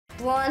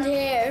blonde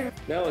hair.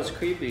 That was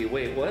creepy.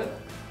 Wait, what?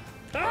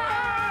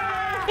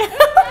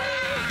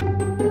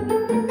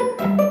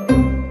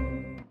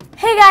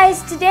 Hey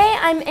guys, today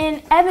I'm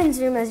in Evan's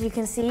room, as you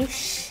can see.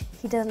 Shh,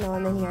 he doesn't know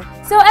I'm in here.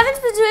 So Evan's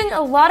been doing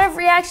a lot of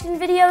reaction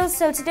videos,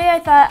 so today I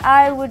thought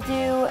I would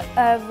do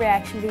a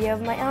reaction video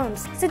of my own.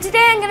 So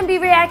today I'm gonna be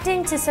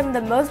reacting to some of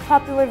the most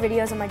popular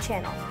videos on my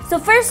channel. So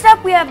first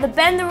up, we have the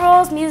Bend the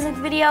Rules music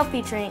video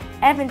featuring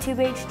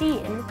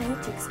JillianTubeHD and the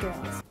Beatrix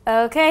Girls.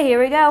 Okay,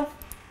 here we go.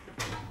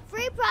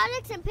 Free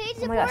products and page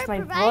support. Oh my gosh, my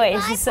provided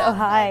voice by is so Pop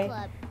high.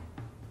 Club.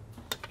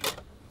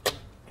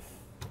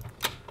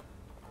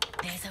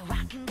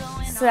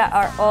 This is at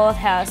our old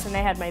house when I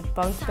had my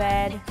bunk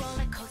bed,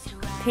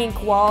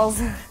 pink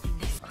walls.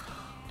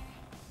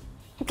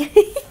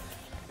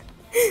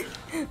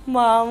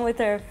 Mom with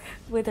her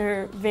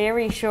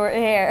very short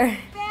hair.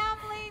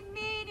 Family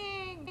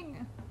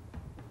meeting.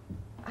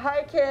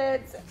 Hi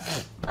kids.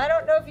 I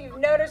don't know if you've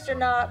noticed or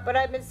not, but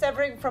I've been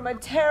suffering from a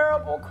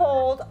terrible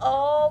cold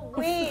all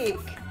week.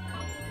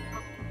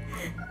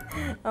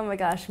 Oh my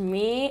gosh,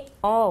 me?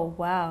 Oh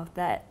wow,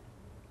 that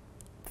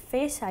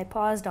face I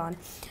paused on.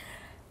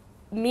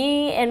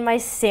 Me and my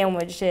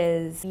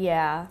sandwiches,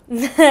 yeah.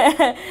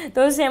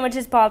 Those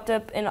sandwiches popped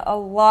up in a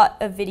lot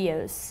of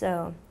videos,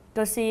 so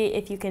go see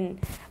if you can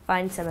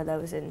find some of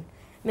those and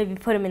maybe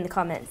put them in the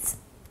comments.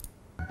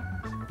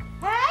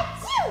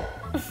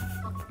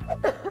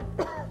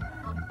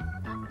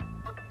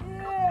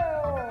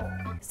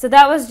 So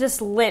that was just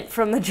lint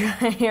from the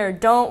dryer.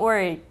 Don't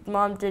worry,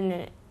 Mom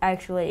didn't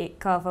actually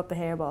cough up a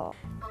hairball.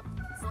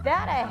 Is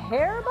that a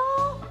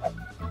hairball?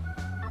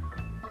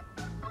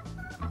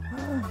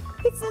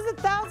 It says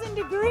 1,000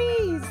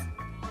 degrees.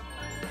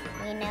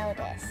 We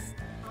noticed.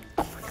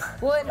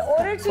 Well, in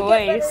order to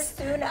get better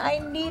soon, I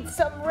need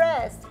some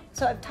rest.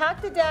 So I've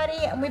talked to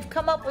Daddy and we've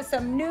come up with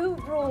some new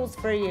rules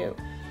for you.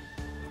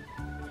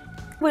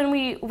 When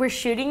we were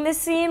shooting this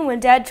scene,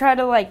 when Dad tried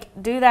to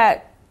do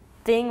that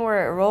thing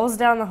where it rolls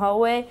down the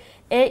hallway,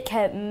 it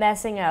kept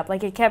messing up.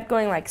 Like it kept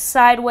going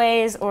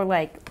sideways, or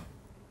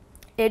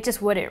it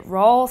just wouldn't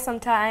roll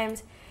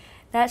sometimes.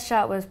 That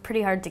shot was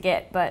pretty hard to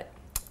get, but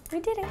we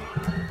did it.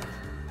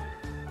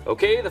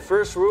 Okay, the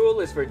first rule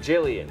is for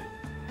Jillian.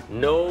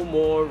 No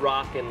more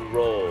rock and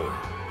roll.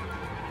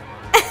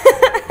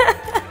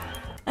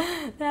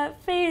 That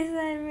face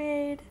I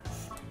made.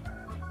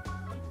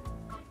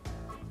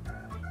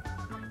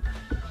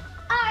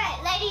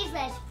 Alright, ladies,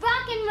 let's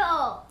rock and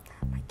roll.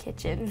 My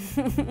kitchen.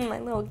 My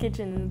little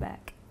kitchen in the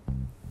back.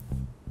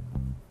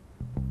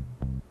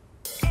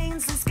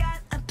 Ainsley's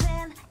got a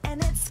plan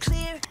and it's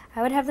clear.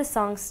 I would have the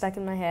song stuck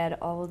in my head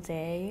all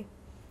day.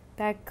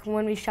 Back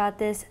when we shot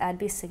this, I'd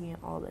be singing it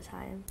all the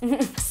time.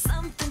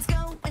 Something's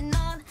going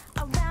on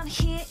around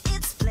here.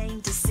 It's plain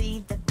to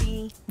see that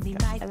we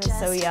might I'm just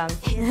so young.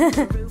 hit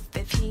the roof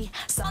if he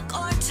sung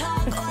or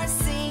talk or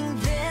sing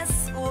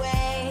this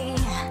way.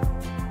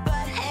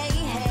 But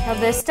hey, Now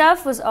this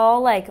stuff was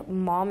all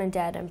Mom and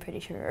Dad, I'm pretty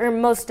sure, or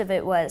most of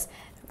it was.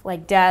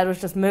 Dad was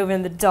just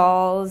moving the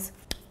dolls.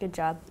 Good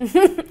job.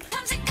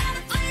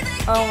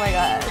 Oh my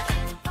god.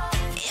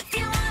 if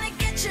you wanna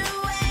get your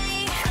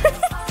way.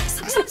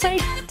 What am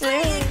I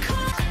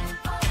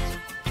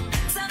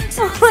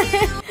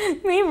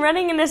doing? Me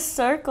running in a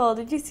circle.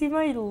 Did you see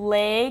my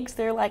legs?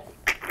 They're we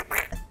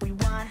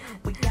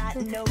got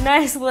no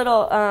nice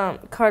little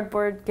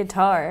cardboard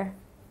guitar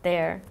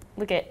there.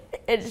 Look at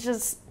it. It's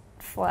just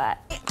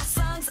flat.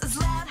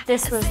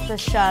 This was the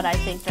shot I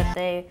think that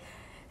they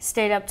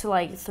stayed up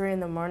to 3 in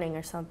the morning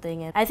or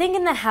something. And I think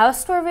in the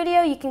house tour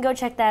video, you can go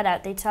check that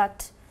out. They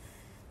talked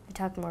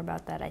more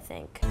about that, I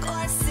think.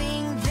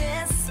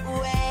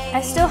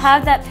 I still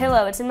have that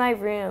pillow. It's in my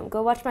room.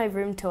 Go watch my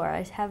room tour.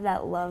 I have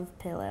that love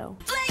pillow.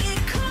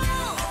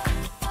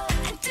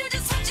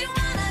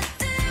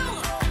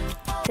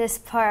 This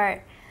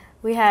part,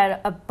 we had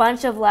a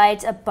bunch of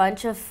lights, a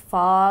bunch of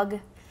fog,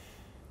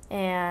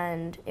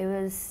 and it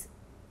was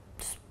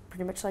just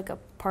pretty much like a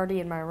party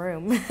in my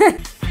room.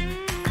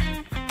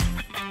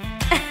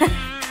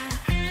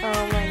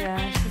 Oh my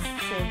gosh, this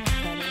is so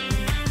funny.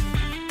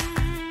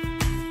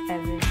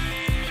 Evan.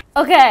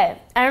 Okay,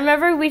 I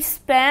remember we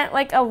spent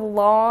a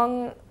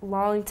long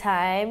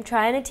time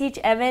trying to teach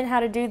Evan how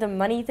to do the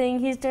money thing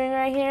he's doing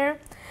right here,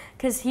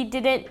 because he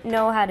didn't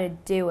know how to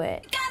do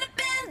it. Gotta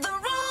bend the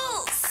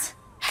rules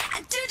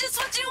and do just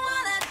what you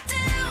wanna do.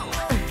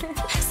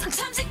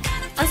 Sometimes you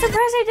gotta I'm surprised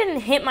I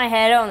didn't hit my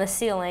head on the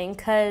ceiling,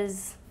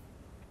 because,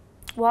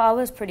 well, I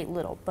was pretty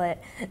little,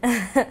 but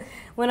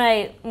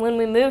when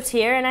we moved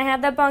here and I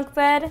had that bunk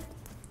bed,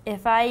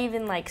 if I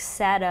even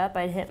sat up,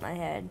 I'd hit my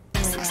head.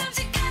 Oh my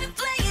gosh.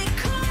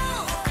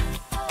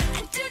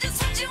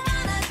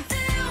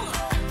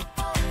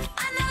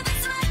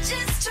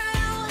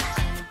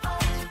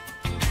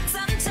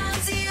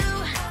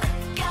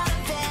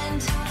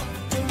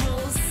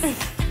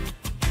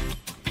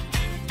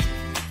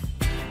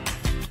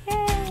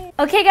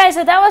 Okay guys,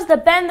 so that was the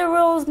Bend the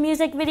Rules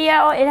music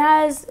video. It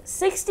has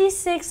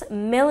 66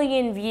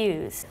 million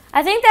views.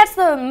 I think that's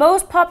the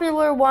most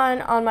popular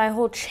one on my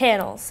whole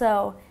channel,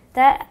 so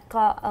that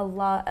got a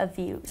lot of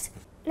views.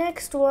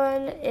 Next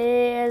one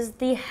is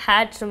the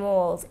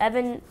Hatchimals.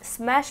 Evan,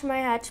 smash my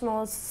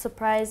Hatchimals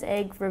surprise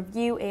egg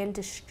review and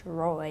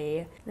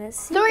destroy. Let's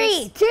see.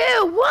 3,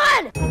 2,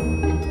 1.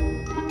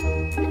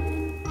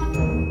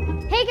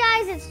 Hey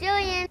guys, it's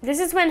Jillian. This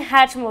is when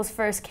Hatchimals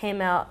first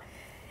came out.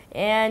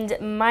 And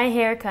my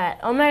haircut.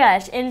 Oh my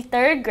gosh, in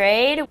 3rd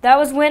grade, that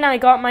was when I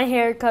got my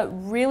hair cut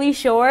really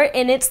short,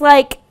 and it's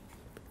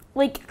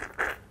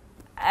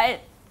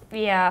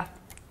yeah.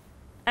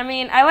 I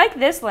mean, I like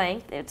this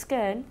length. It's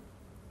good.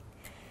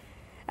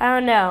 I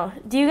don't know.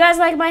 Do you guys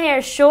like my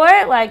hair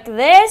short, like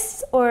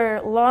this, or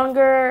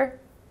longer?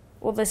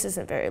 Well, this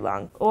isn't very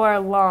long. Or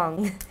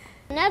long.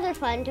 Another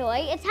fun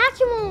toy, it's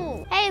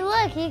Hatchimals. Hey,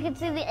 look, you can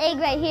see the egg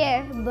right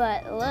here,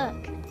 but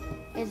look,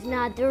 it's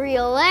not the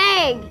real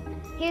egg.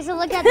 Here's a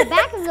look at the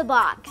back of the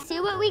box. See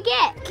what we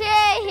get.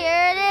 Okay,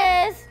 here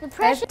it is. The I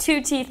pressure. have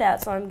 2 teeth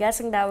out, so I'm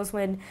guessing that was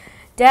when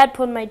Dad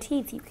pulled my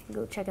teeth. You can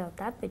go check out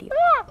that video.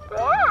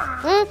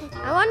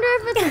 I wonder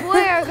if it's a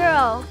boy or a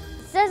girl.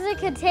 It says it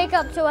could take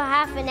up to a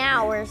half an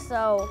hour,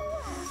 so.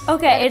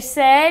 Okay, it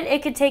said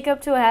it could take up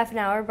to a half an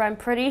hour, but I'm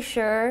pretty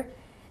sure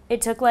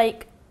it took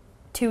like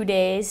 2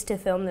 days to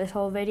film this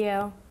whole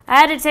video.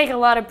 I had to take a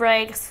lot of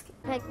breaks.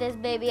 Pick this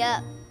baby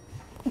up.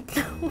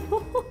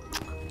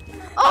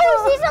 Oh,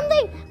 I see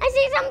something! I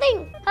see something!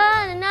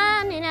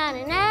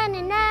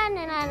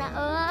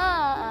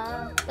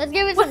 Let's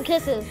give it some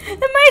kisses. Am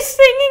I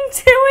singing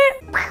to it?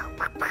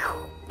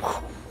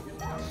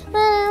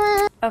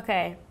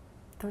 Okay,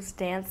 those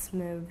dance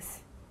moves.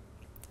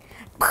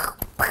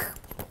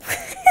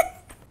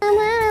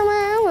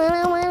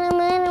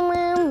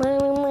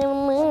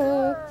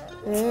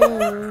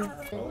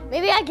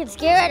 Maybe I can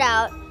scare it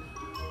out.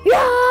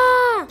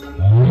 Yeah!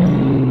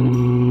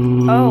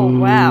 Oh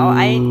wow,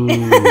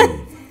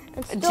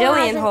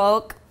 Jillian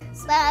Hulk.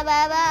 Is Is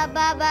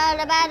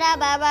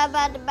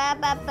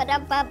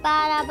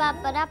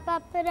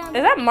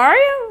that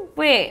Mario?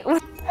 Wait.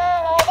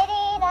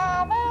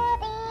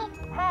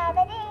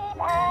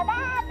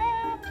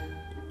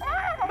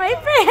 My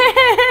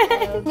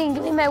face.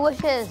 Give me my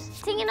wishes.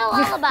 Singing a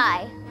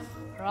lullaby.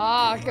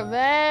 Rock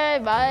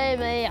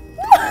baby.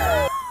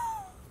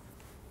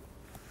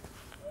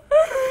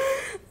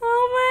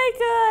 Oh my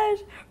gosh.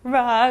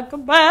 Rock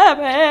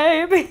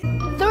my baby.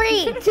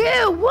 3,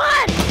 2, 1.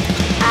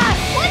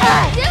 What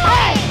are you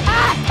doing?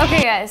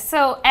 Okay guys,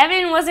 so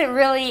Evan wasn't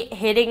really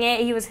hitting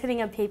it. He was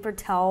hitting a paper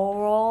towel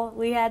roll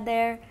we had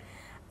there.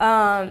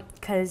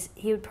 Because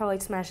he would probably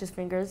smash his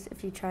fingers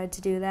if he tried to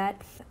do that.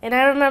 And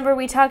I remember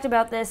we talked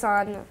about this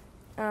on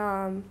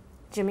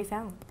Jimmy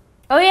Fallon.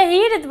 Oh yeah,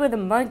 he hit it with a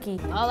monkey.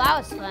 Oh, that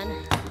was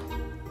fun.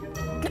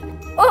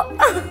 Oh!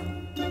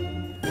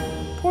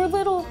 Poor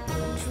little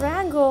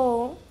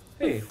Drago.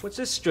 Hey, what's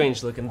this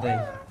strange looking thing?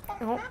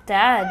 Oh,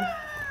 Dad.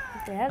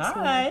 Dad's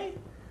here. Hi.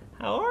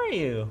 How are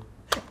you?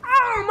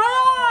 Oh my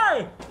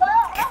eye!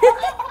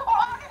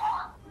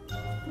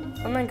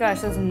 Oh my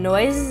gosh, those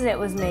noises it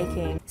was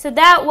making. So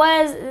that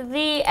was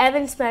the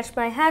Evan Smashed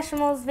My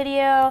Hatchimals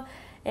video.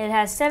 It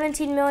has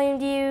 17 million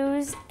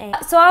views. And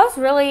so I was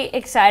really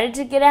excited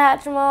to get a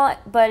Hatchimal,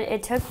 but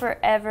it took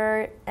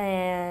forever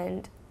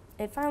and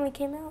it finally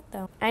came out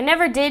though. I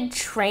never did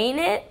train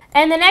it.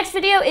 And the next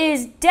video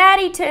is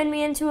Daddy turned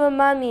me into a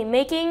mummy,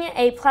 making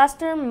a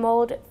plaster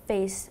mold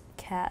face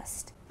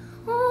cast.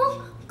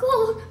 Oh,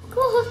 gold,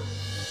 gold.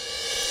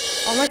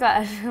 Oh my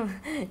gosh,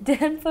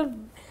 Dad put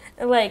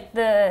like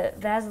the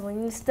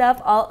Vaseline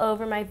stuff all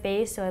over my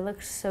face so I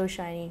looked so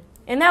shiny.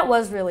 And that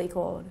was really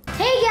cold.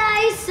 Hey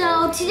guys,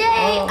 so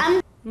today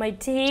My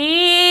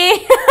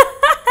teeth.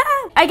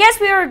 I guess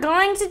we were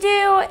going to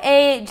do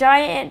a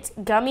giant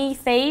gummy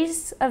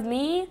face of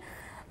me,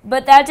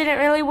 but that didn't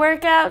really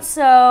work out,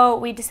 so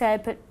we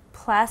decided to put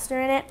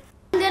plaster in it.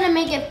 I'm gonna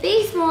make a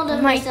face mold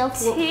of My myself.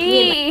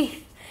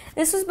 teeth.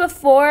 This was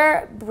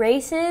before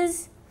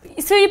braces.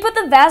 So you put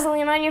the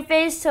Vaseline on your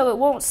face so it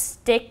won't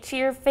stick to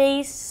your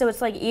face, so it's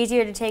like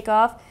easier to take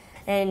off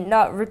and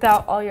not rip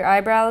out all your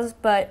eyebrows,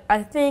 but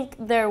I think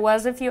there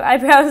was a few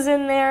eyebrows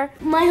in there.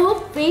 My whole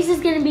face is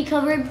gonna be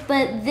covered,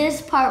 but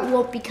this part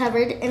won't be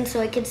covered, and so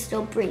I can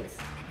still breathe.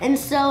 And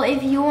so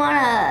if you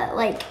wanna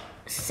like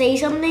say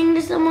something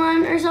to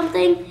someone or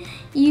something,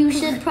 you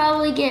should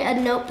probably get a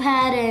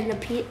notepad and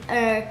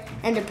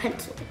a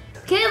pencil.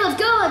 Okay, let's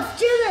go, let's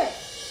do this.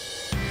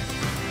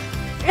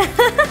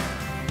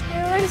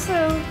 It looks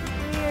so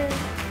weird.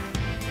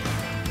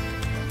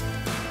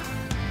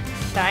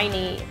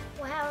 Shiny.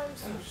 Wow, I'm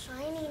so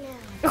shiny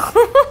now.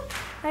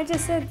 I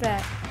just said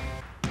that.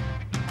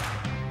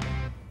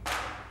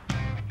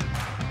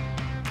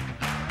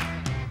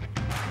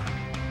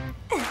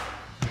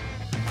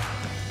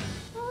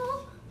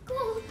 Oh,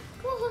 gold,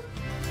 gold.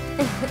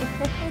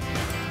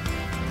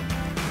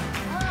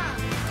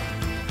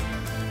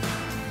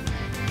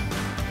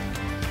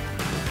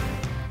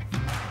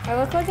 I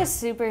look like a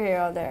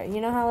superhero there.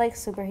 You know how like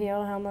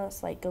superhero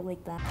helmets like go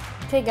like that?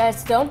 Okay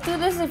guys, don't do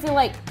this if you're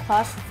like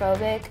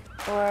claustrophobic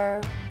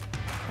or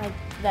like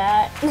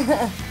that.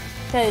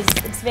 because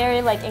it's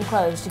very like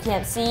enclosed. You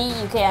can't see,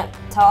 you can't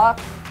talk.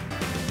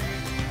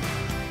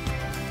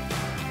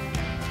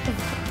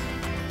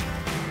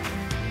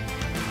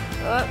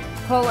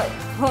 Pull it.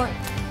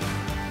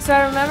 So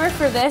I remember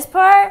for this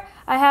part,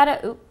 I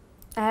had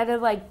to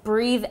like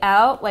breathe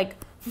out, like,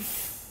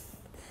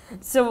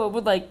 so it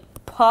would like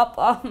pop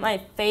off my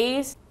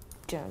face.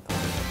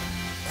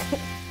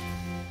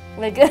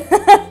 Like,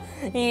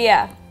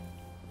 yeah.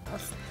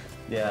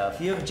 Yeah, a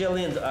few of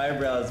Jillian's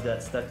eyebrows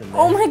got stuck in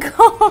there. Oh my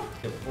god.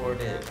 It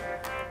poured in.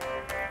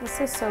 This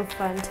is so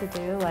fun to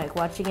do, like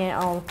watching it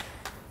all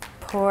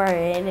pour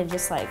in and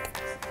just like,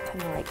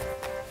 kind of like,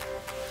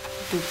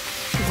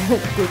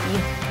 goopy.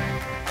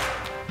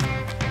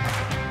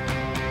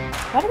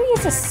 Why do we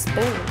use a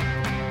spoon?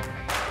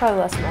 Probably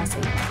less messy.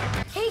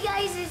 Hey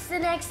guys, it's the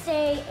next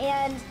day,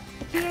 and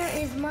here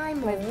is my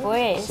mold.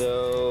 Voice.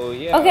 So,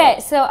 yeah. Okay,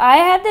 so I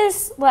had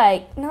this,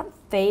 like, not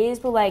phase,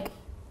 but like,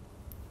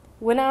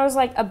 when I was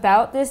like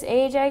about this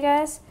age, I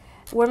guess,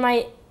 where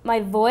my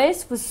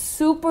voice was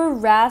super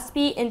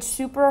raspy and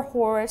super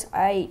hoarse.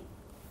 It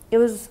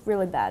was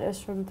really bad. It was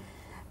from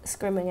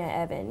screaming at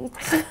Evan.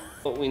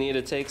 We need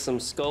to take some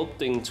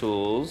sculpting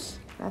tools.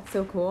 That's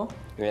so cool.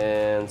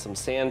 And some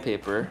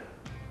sandpaper.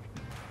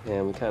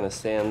 And we kind of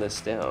sand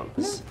this down.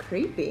 That's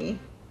creepy.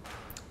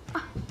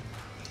 You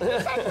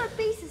said my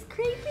face is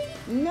creepy?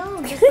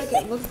 No, just like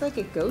it looks like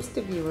a ghost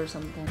of you or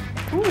something.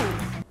 Ooh,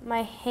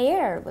 my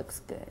hair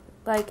looks good.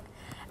 Like,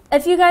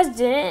 if you guys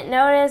didn't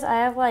notice, I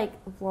have like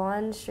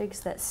blonde streaks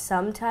that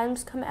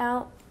sometimes come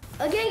out.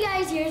 Okay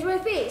guys, here's my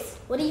face.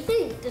 What do you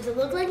think? Does it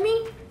look like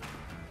me?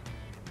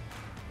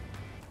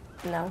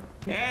 No.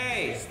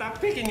 Hey, stop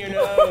picking your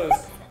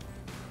nose.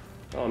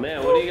 Oh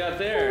man, what do you got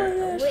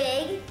there?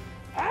 Wig.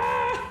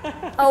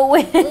 Oh,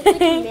 wait. Look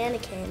like a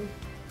mannequin.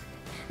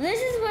 This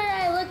is what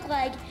I look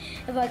like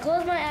if I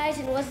closed my eyes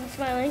and wasn't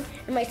smiling,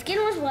 and my skin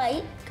was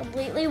white,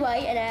 completely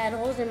white, and I had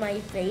holes in my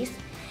face.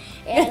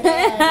 And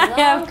I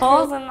have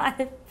holes in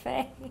my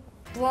face.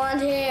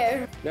 Blonde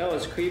hair. That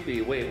was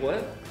creepy. Wait,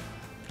 what?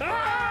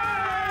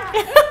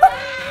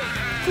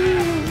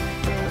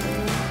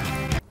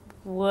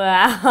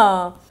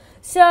 Wow.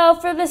 So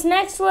for this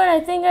next one, I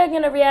think I'm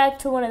going to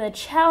react to one of the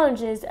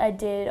challenges I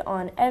did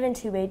on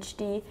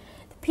JillianTubeHD.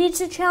 The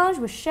pizza challenge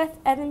with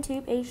Chef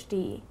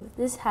JillianTubeHD.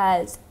 This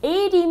has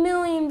 80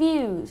 million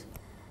views.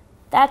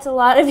 That's a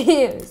lot of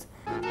views.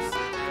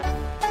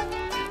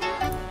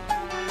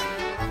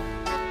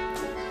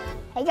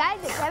 Hey guys,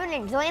 it's Evan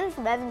and Jillian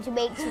from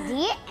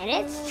JillianTubeHD, and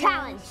it's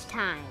challenge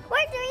time.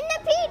 We're doing the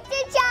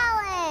pizza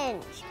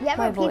challenge. We have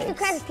our pizza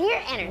crust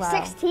here and our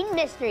 16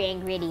 mystery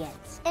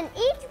ingredients. In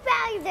each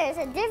bag, there's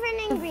a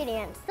different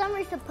ingredient. Some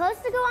are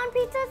supposed to go on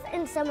pizzas,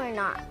 and some are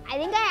not. I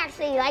think I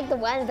actually like the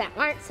ones that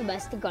aren't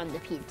supposed to go on the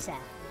pizza.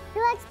 He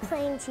likes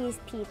plain cheese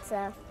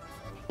pizza.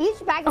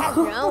 Each bag has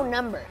their own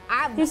number.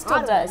 I have He still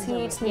bottom does. ones He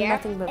over eats here.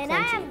 nothing but And I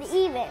plain have cheese. the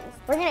evens.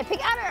 We're gonna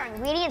pick out our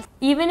ingredients.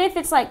 Even if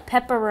it's like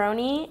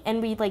pepperoni and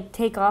we like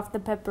take off the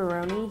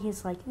pepperoni,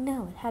 he's like,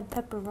 no, it had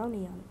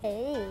pepperoni on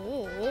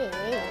it.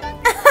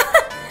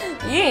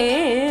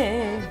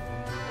 Yeah.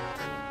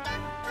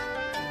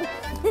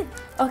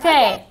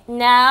 Okay,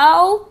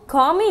 now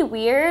call me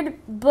weird,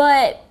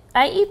 but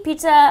I eat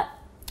pizza.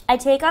 I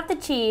take off the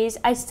cheese.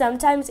 I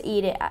sometimes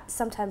eat it,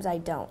 sometimes I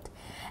don't.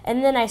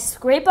 And then I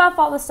scrape off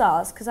all the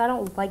sauce because I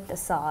don't like the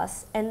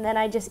sauce. And then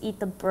I just eat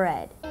the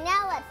bread.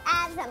 Now let's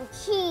add some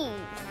cheese.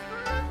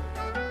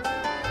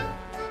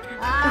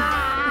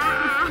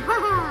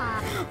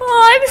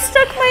 Oh, I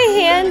stuck my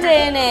hand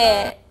in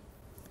it.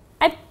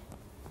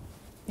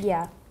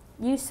 Yeah,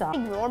 you saw.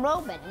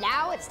 Normal, but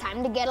now it's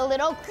time to get a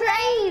little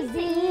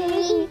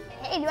crazy.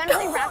 Hey, do you want to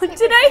play rock, paper,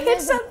 Did I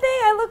hit scissors? something?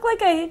 I look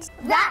like I hit.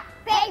 Rock,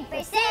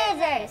 paper,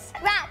 scissors.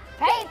 Rock,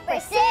 paper,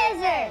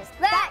 scissors.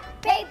 Rock,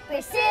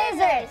 paper,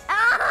 scissors.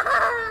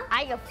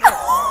 I go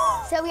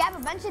first. So we have a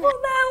bunch of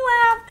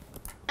That laugh.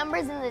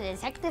 numbers in the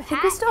detective think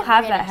hat. we still and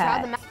have we're gonna that draw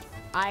hat. them out.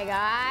 I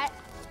got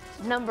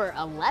number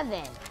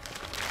 11.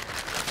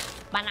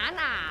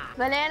 Banana.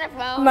 Banana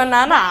phone.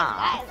 Banana.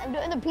 Guys, I'm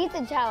doing the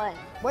pizza challenge.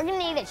 We're gonna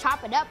need to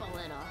chop it up a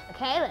little.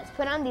 Okay, let's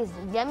put on these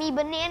yummy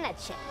banana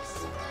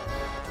chips.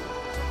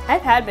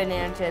 I've had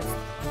banana chips.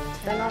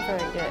 They're not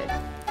very good.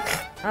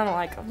 I don't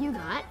like them. You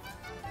got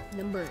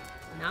number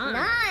 9.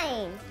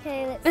 9.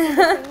 Okay, let's see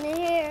what's in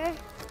here.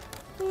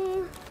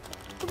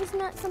 Hope it's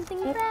not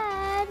something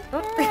bad.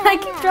 I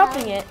keep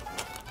dropping it.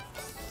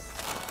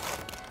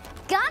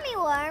 Gummy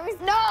worms.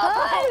 No!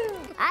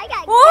 I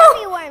got Oh,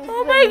 gummy worms.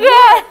 oh for my you.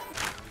 god.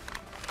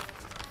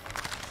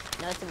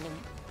 No, it's something.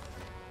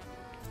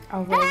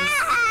 Olives.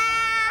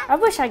 I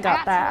wish I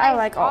got that. I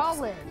like olives.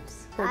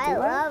 olives. So do I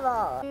love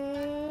all.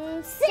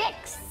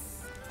 6.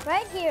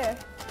 Right here.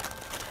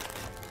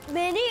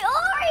 Mini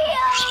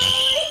Oreos.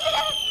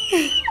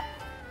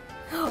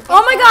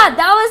 Oh my god,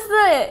 that was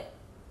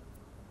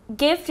the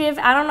gift.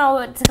 I don't know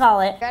what to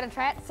call it. Gotta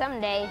try it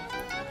someday.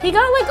 He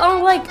got like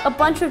on like a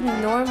bunch of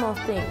normal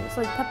things,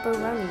 like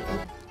pepperoni.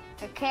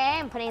 Okay,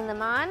 I'm putting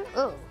them on.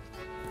 Ooh.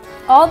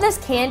 All this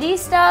candy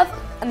stuff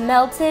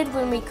melted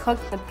when we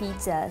cooked the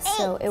pizza,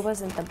 so it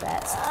wasn't the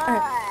best.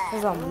 It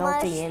was all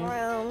melty and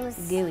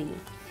gooey.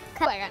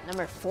 I got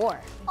number 4.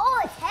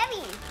 Oh, it's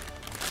heavy.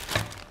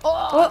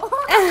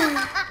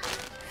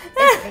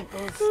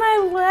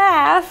 My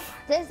laugh.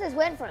 This has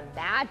went from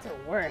bad to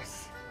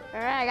worse. All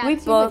right, I got We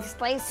 2 both big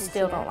slices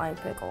still here. don't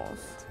like pickles.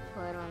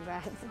 Put on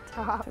back at the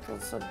top.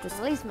 Pickles are just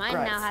At least mine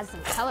gross. now has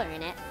some color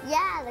in it.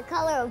 Yeah, the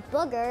color of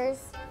boogers.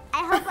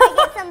 I hope I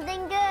get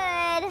something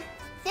good.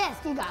 Yes,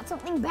 you got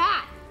something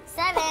bad.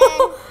 7.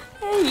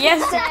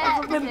 Yes,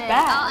 it's been Oh,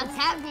 bad. it's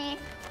heavy.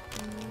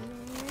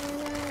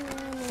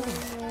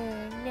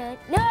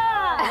 No!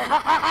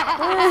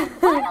 Why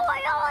do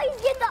I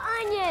always get the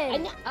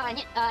onion?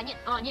 Onion.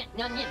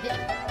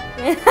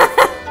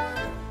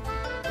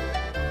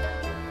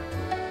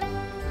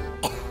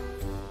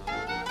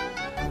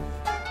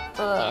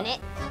 Ugh. it.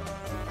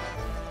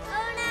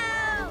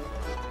 Oh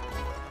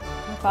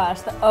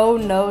Gosh, the oh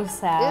no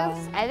sound.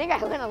 Oops, I think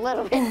I went a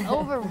little bit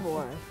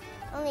overboard.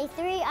 no. Only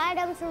 3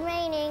 items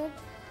remaining.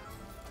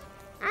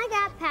 I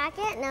got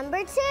packet number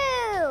 2.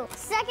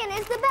 Second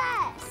is the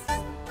best.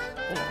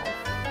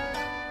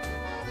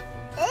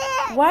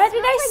 Ew, Why it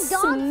did I smells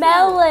like dog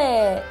smell food.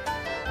 it?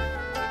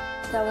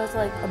 That was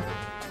like a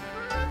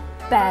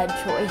bad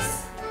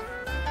choice.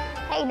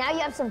 Hey, now you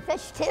have some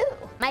fish too.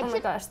 My Oh my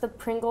chip gosh, the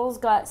Pringles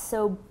got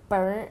so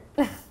burnt.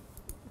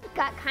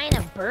 got kind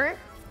of burnt.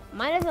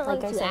 Mine doesn't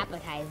Like look I too said.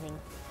 appetizing.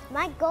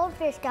 My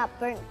goldfish got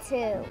burnt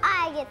too.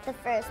 I get the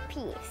first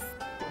piece.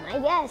 I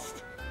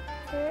guessed.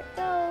 Here it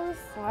goes.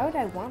 Why would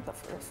I want the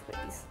first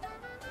piece?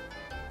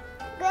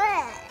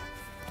 Good.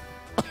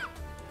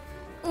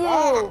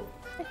 Ew,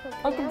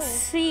 I can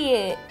see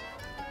it.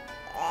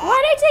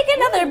 Why did I take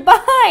another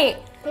bite?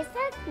 Is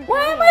that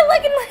Why am I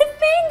licking my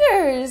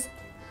fingers?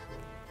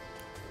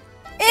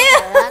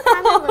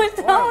 Ew, it's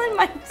all in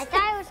my I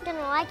thought I was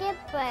gonna like it,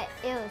 but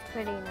it was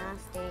pretty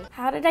nasty.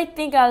 How did I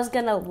think I was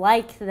gonna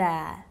like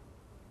that?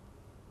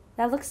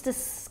 That looks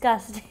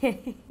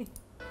disgusting.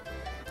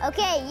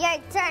 Okay, your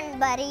turn,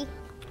 buddy.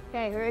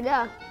 Okay, here we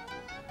go.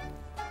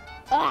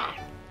 Ah,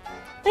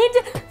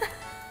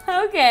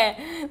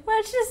 Okay,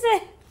 let's just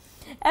say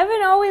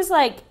Evan always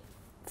like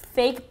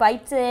fake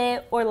bites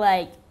it or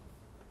like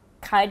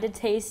kind of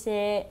tastes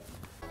it.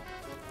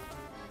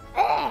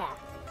 yeah.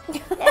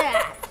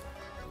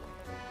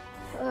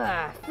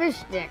 Fish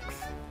sticks.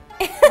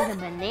 With a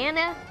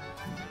banana.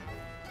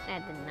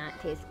 That did not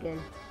taste good.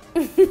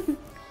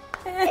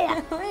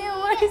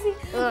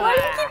 Why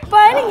do you keep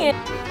biting it?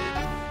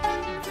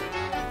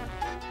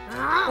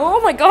 Oh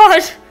my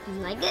gosh! You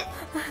like it?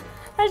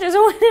 I just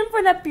went in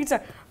for that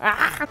pizza.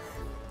 Ah.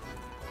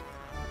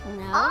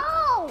 No.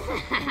 Oh!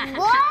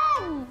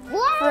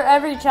 What? For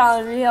every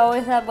challenge, we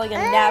always have like a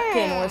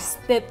napkin or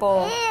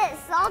spitball. Ew,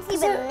 salty It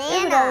would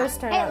banana. always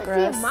turn Hey, out let's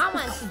see if gross. Mom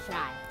wants to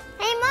try.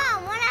 Hey,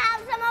 Mom, wanna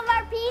have some of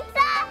our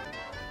pizza?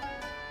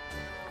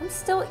 I'm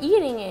still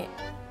eating it.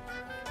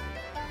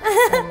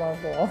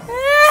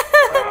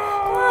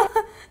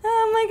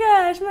 Oh my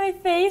gosh, my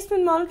face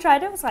when Mom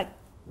tried it was like.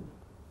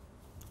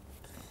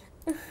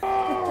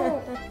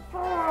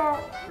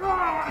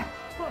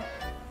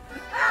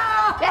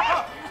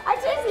 I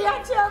taste the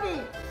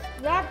anchovy.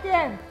 Wrapped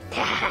in.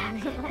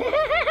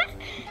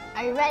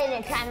 Are you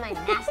ready to try my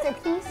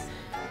masterpiece?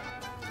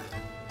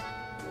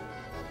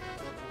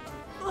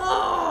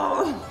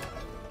 Oh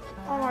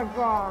my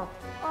god.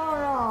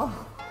 Oh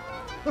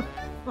no.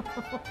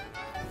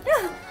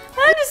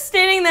 I'm just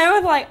standing there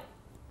with like.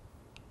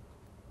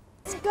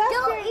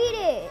 Don't eat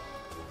it.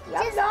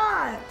 Just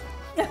not.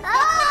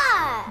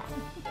 Ah!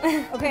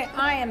 Okay,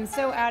 I am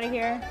so out of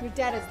here. Your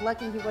dad is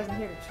lucky he wasn't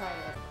here to try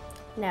it.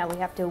 Now we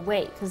have to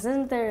wait, because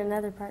isn't there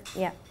another part?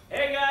 Yeah.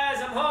 Hey guys,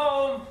 I'm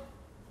home.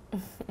 Is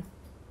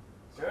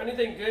there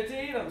anything good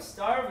to eat? I'm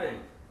starving.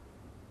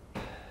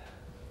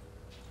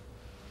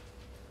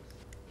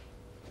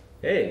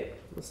 Hey,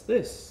 what's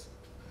this?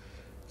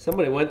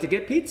 Somebody went to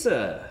get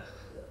pizza.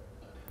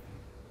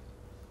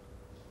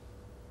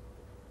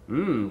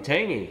 Mmm,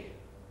 tangy.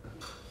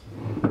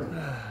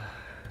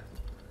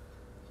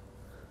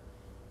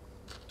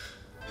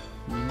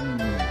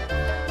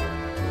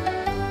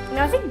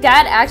 No, I think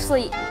Dad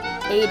actually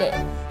ate it.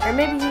 Or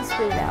maybe he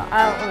spit it out.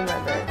 I don't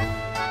remember.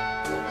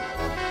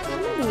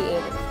 Maybe he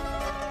ate it.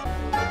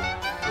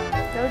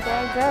 Go,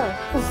 Dad, go.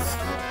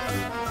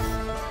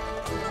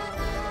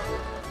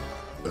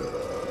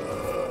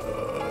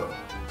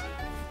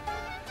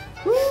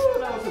 Woo,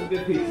 that was some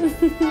good pizza.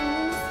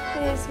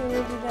 Yes, we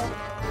did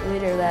that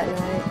later that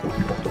night.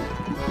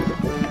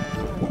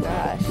 Oh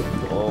gosh.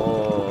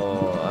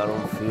 Oh, I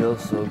don't feel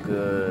so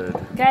good.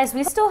 Guys,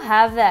 we still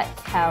have that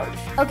couch.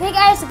 Okay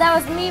guys, so that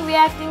was me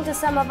reacting to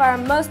some of our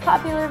most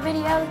popular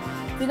videos.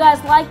 If you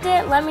guys liked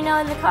it, let me know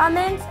in the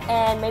comments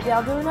and maybe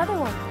I'll do another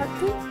one, part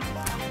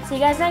 2. See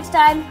you guys next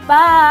time.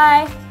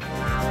 Bye!